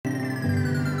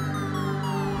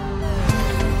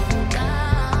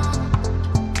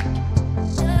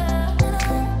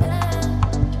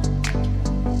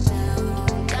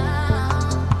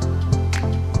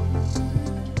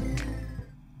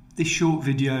This short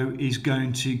video is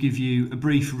going to give you a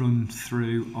brief run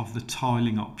through of the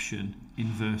tiling option in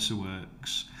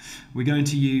Versaworks. We're going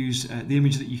to use the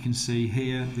image that you can see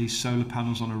here, these solar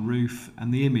panels on a roof,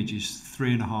 and the image is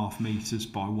 3.5 meters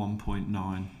by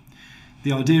 1.9.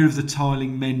 The idea of the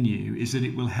tiling menu is that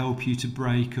it will help you to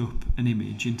break up an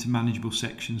image into manageable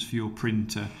sections for your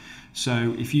printer.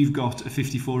 So if you've got a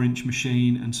 54-inch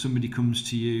machine and somebody comes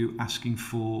to you asking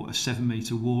for a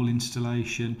 7-meter wall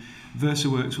installation,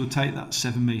 Versaworks will take that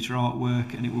 7-meter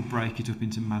artwork and it will break it up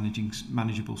into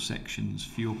manageable sections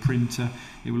for your printer.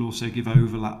 It will also give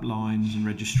overlap lines and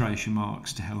registration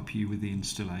marks to help you with the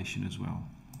installation as well.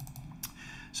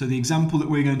 So the example that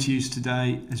we're going to use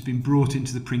today has been brought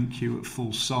into the print queue at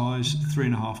full size,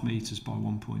 3.5 meters by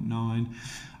 1.9.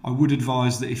 I would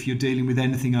advise that if you're dealing with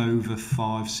anything over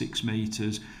 5-6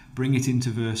 meters, bring it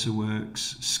into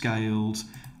Versaworks, scaled,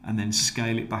 and then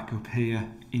scale it back up here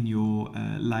in your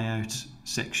layout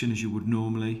section as you would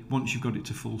normally. Once you've got it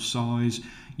to full size,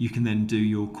 you can then do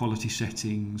your quality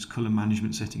settings, color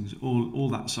management settings, all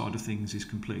that side of things is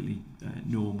completely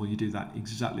normal. You do that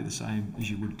exactly the same as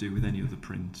you would do with any other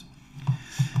print.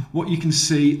 What you can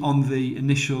see on the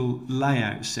initial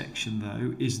layout section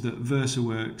though is that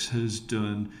Versaworks has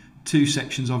done 2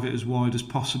 sections of it as wide as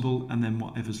possible and then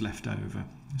whatever's left over.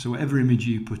 So whatever image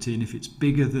you put in, if it's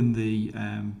bigger than the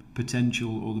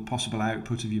potential or the possible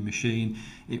output of your machine,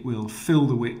 it will fill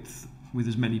the width with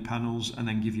as many panels and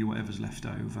then give you whatever's left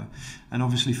over. And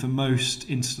obviously for most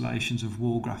installations of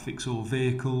wall graphics or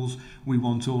vehicles, we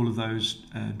want all of those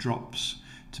drops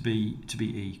to be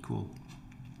equal.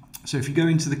 So if you go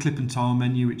into the clip and tile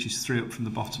menu, which is 3 up from the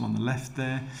bottom on the left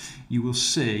there, you will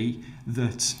see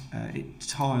that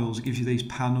it gives you these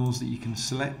panels that you can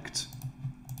select,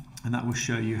 and that will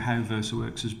show you how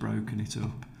Versaworks has broken it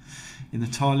up. In the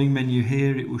tiling menu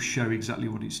here, it will show exactly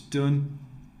what it's done.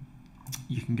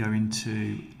 You can go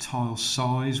into tile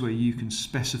size, where you can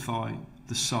specify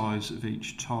the size of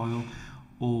each tile,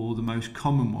 or the most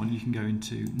common one, you can go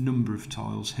into number of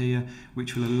tiles here,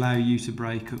 which will allow you to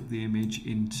break up the image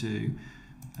into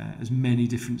as many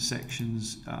different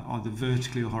sections, either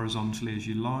vertically or horizontally as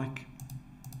you like.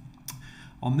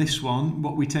 On this one,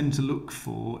 what we tend to look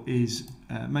for is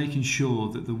making sure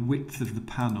that the width of the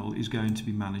panel is going to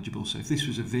be manageable. So if this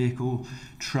was a vehicle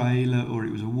trailer or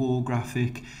it was a wall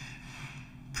graphic,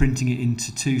 printing it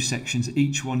into 2 sections,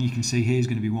 each one you can see here is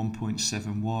going to be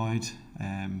 1.7 wide.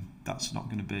 That's not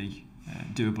going to be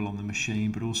doable on the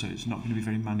machine, but also it's not going to be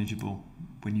very manageable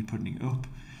when you're putting it up.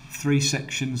 3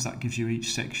 sections, that gives you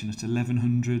each section at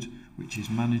 1100, which is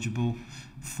manageable.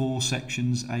 4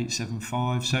 sections,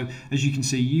 875. So as you can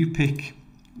see, you pick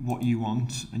what you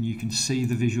want and you can see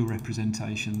the visual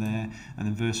representation there, and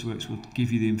then Versaworks will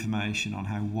give you the information on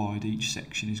how wide each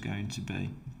section is going to be.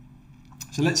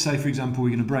 So let's say, for example, we're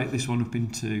going to break this one up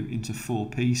into 4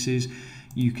 pieces.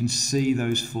 You can see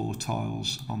those 4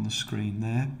 tiles on the screen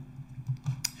there.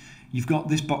 You've got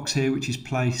this box here which is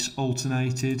place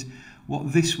alternated.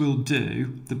 What this will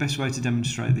do, the best way to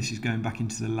demonstrate this is going back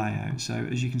into the layout. So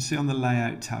as you can see on the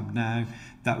layout tab now,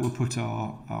 that will put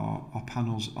our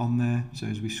panels on there. So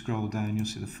as we scroll down, you'll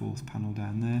see the 4th panel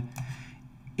down there.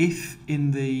 If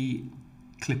in the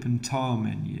clip and tile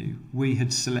menu we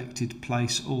had selected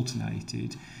place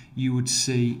alternated, you would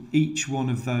see each one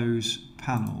of those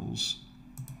panels,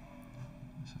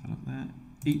 look there,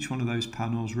 each one of those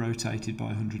panels rotated by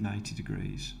 180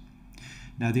 degrees.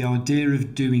 Now the idea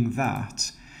of doing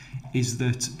that is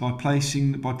that by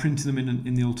printing them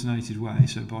in the alternated way,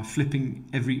 so by flipping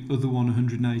every other one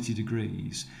 180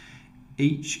 degrees,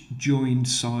 each joined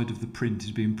side of the print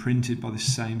is being printed by the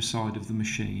same side of the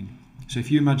machine. So if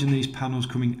you imagine these panels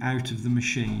coming out of the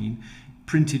machine,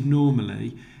 printed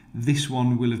normally, this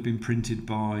one will have been printed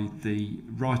by the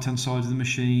right hand side of the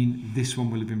machine, this one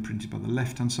will have been printed by the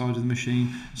left hand side of the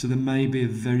machine, so there may be a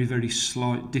very, very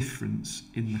slight difference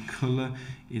in the colour,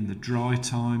 in the dry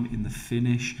time, in the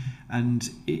finish,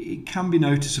 and it can be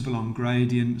noticeable on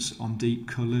gradients, on deep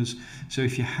colours. So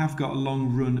if you have got a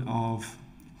long run of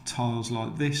tiles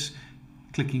like this,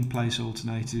 clicking place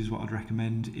alternated is what I'd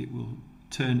recommend. It will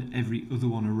turn every other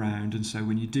one around, and so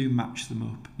when you do match them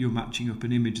up, you're matching up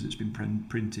an image that's been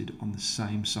printed on the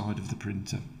same side of the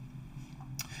printer.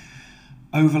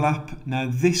 Overlap, now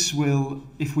this will,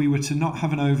 if we were to not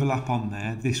have an overlap on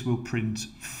there, this will print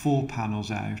 4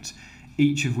 panels out,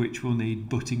 each of which will need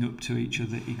butting up to each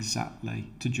other exactly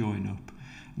to join up.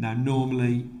 Now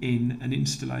normally in an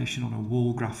installation on a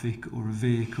wall graphic or a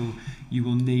vehicle, you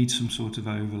will need some sort of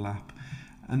overlap,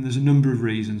 and there's a number of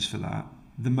reasons for that.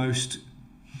 The most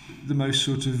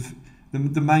sort of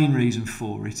The main reason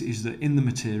for it is that in the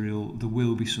material there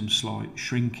will be some slight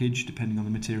shrinkage depending on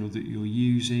the material that you're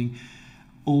using.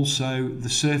 Also, the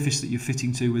surface that you're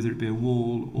fitting to, whether it be a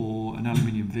wall or an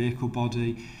aluminium vehicle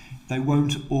body, they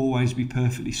won't always be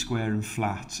perfectly square and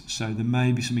flat, so there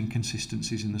may be some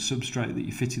inconsistencies in the substrate that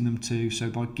you're fitting them to. So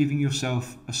by giving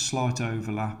yourself a slight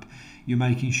overlap, you're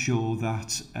making sure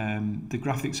that the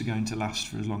graphics are going to last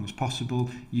for as long as possible.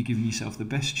 You're giving yourself the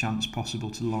best chance possible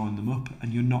to line them up,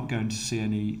 and you're not going to see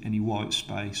any white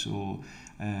space or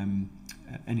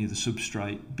any of the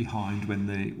substrate behind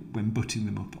when butting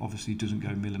them up. Obviously, it doesn't go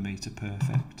millimetre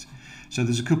perfect. So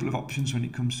there's a couple of options when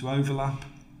it comes to overlap.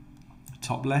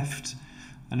 Top left,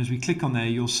 and as we click on there,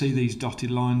 you'll see these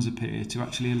dotted lines appear to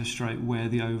actually illustrate where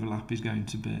the overlap is going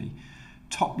to be.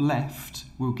 Top left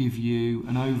will give you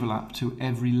an overlap to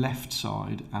every left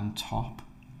side and top,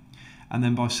 and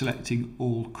then by selecting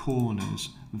all corners,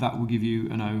 that will give you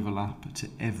an overlap to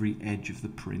every edge of the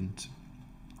print.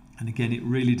 And again, it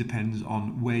really depends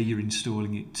on where you're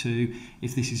installing it to,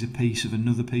 if this is a piece of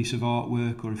another piece of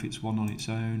artwork or if it's one on its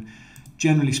own.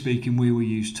 Generally speaking, we will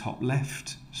use top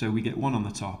left, so we get one on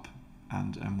the top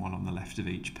and one on the left of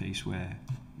each piece where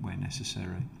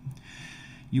necessary.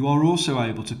 You are also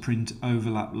able to print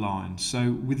overlap lines.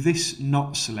 So with this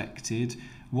not selected,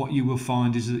 what you will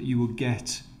find is that you will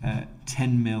get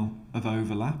 10 mil of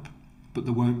overlap, but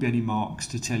there won't be any marks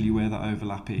to tell you where that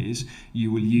overlap is.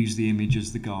 You will use the image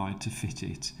as the guide to fit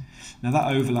it. Now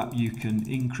that overlap you can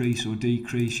increase or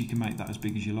decrease, you can make that as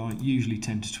big as you like. Usually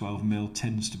 10 to 12 mil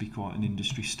tends to be quite an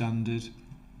industry standard.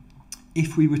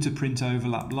 If we were to print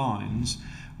overlap lines,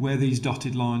 where these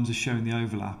dotted lines are showing the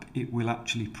overlap, it will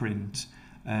actually print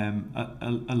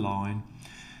a line.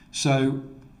 So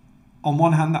on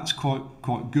one hand, that's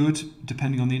quite good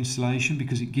depending on the installation,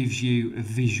 because it gives you a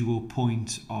visual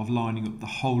point of lining up the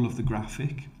whole of the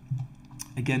graphic.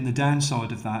 Again, the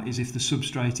downside of that is if the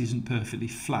substrate isn't perfectly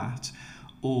flat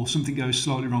or something goes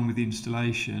slightly wrong with the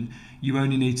installation, you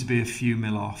only need to be a few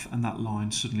mil off and that line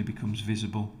suddenly becomes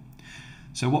visible.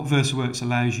 So what Versaworks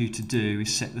allows you to do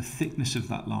is set the thickness of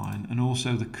that line and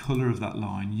also the colour of that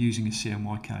line using a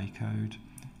CMYK code.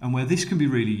 And where this can be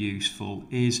really useful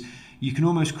is you can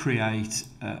almost create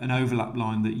an overlap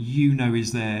line that you know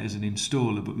is there as an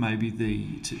installer, but maybe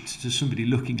to somebody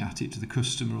looking at it, to the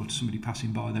customer or to somebody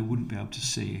passing by, they wouldn't be able to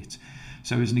see it.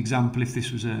 So as an example, if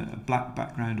this was a black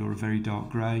background or a very dark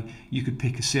grey, you could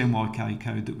pick a CMYK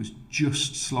code that was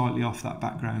just slightly off that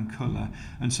background colour,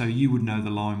 and so you would know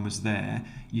the line was there.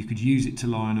 You could use it to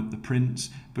line up the prints,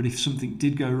 but if something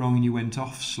did go wrong and you went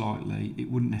off slightly,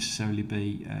 it wouldn't necessarily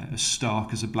be as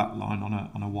stark as a black line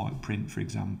on a white print, for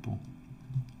example.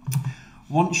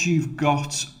 Once you've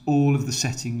got all of the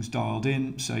settings dialed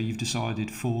in, so you've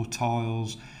decided 4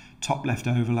 tiles, top left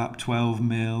overlap 12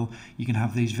 mil, you can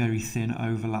have these very thin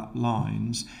overlap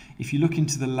lines. If you look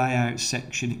into the layout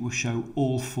section, it will show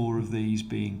all 4 of these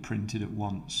being printed at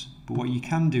once. But what you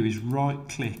can do is right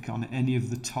click on any of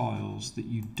the tiles that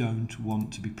you don't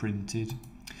want to be printed.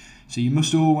 So you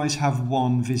must always have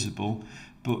one visible,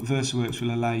 but Versaworks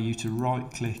will allow you to right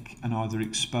click and either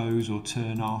expose or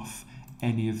turn off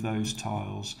any of those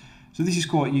tiles. So this is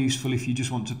quite useful if you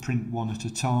just want to print one at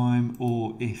a time,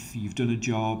 or if you've done a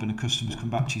job and a customer's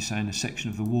come back to you saying a section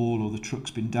of the wall or the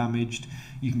truck's been damaged,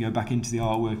 you can go back into the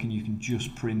artwork and you can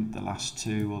just print the last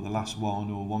 2 or the last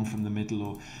 1 or one from the middle,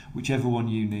 or whichever one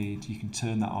you need. You can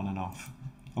turn that on and off.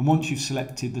 And once you've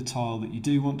selected the tile that you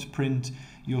do want to print,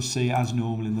 you'll see as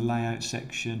normal in the layout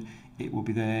section, it will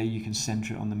be there. You can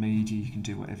center it on the media, you can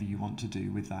do whatever you want to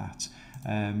do with that.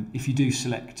 If you do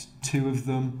select 2 of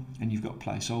them and you've got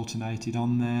place alternated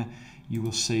on there, you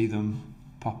will see them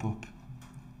pop up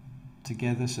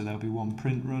together, so there'll be one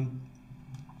print run.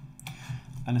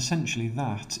 And essentially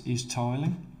that is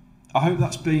tiling. I hope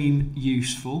that's been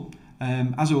useful.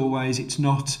 As always, it's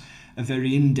not a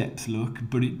very in-depth look,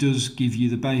 but it does give you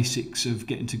the basics of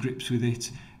getting to grips with it.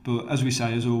 But as we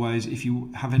say, as always, if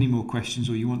you have any more questions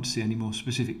or you want to see any more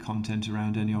specific content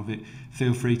around any of it,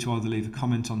 feel free to either leave a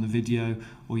comment on the video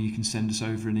or you can send us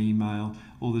over an email.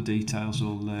 All the details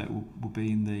will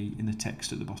be in the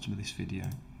text at the bottom of this video.